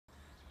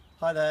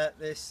Hi there,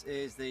 this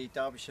is the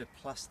Darbyshire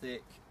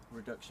Plastic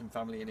Reduction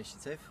Family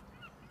Initiative,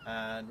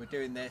 and we're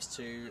doing this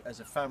to, as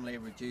a family,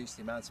 reduce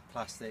the amount of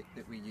plastic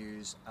that we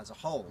use as a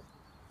whole.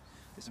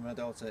 This is my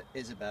daughter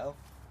Isabel.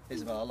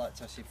 Isabel, I'd like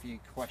to ask you a few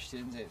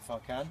questions if I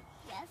can.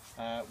 Yes.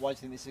 Why do you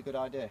think this is a good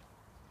idea?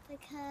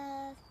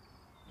 Because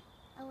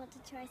I want to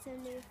try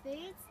some new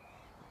foods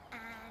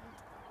and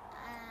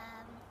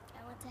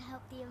I want to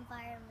help the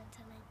environment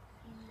and I'm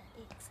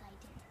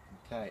excited.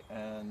 Okay,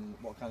 and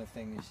what kind of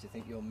things do you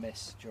think you'll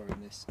miss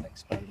during this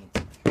experiment?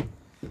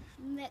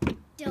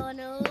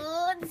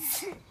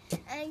 McDonald's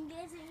and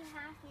getting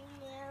Happy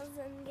Meals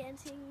and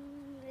getting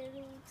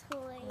little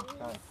toys.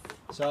 Okay.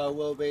 So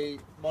we'll be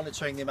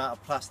monitoring the amount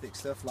of plastic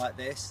stuff like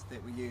this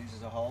that we use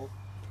as a whole,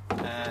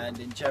 and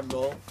in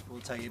general we'll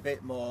tell you a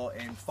bit more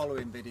in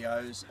following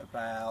videos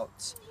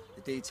about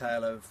the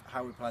detail of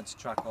how we plan to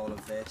track all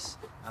of this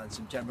and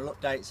some general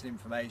updates and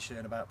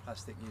information about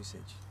plastic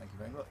usage. Thank you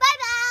very much. Bye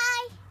bye!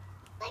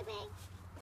 Bye bye!